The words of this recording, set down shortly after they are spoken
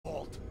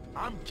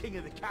I'm king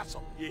of the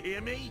castle, you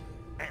hear me?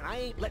 And I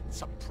ain't letting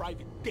some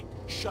private dick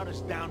shut us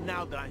down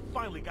now that I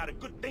finally got a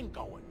good thing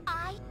going.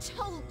 I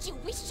told you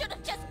we should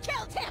have just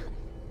killed him!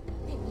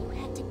 Then you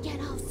had to get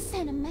all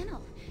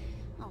sentimental.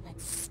 All that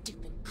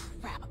stupid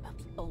crap about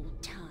the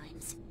old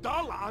times.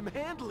 Darla, I'm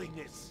handling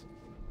this.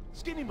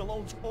 Skinny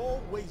Malone's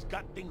always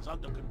got things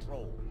under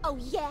control. Oh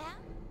yeah?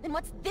 Then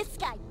what's this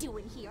guy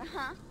doing here,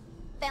 huh?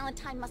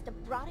 Valentine must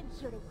have brought him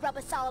here to rub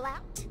us all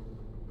out?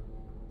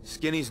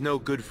 Skinny's no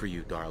good for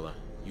you, Darla.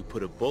 You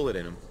put a bullet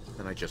in him,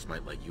 and I just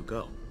might let you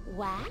go.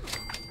 Wow.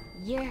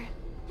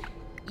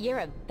 You're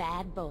a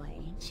bad boy,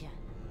 ain't you?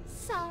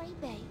 Sorry,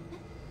 babe.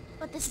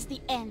 But this is the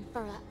end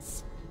for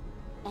us.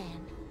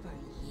 And for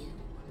you.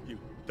 You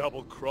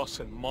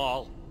double-crossing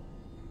Maul.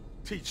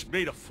 Teach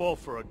me to fall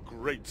for a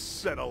great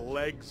set of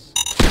legs.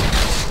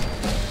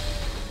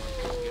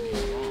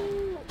 Skinny's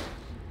wrong.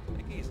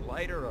 Think he's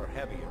lighter or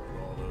heavier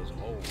with all those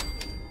holes?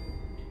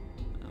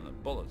 And the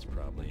bullets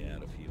probably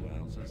add a few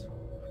ounces.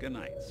 Good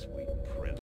night, sweet prince.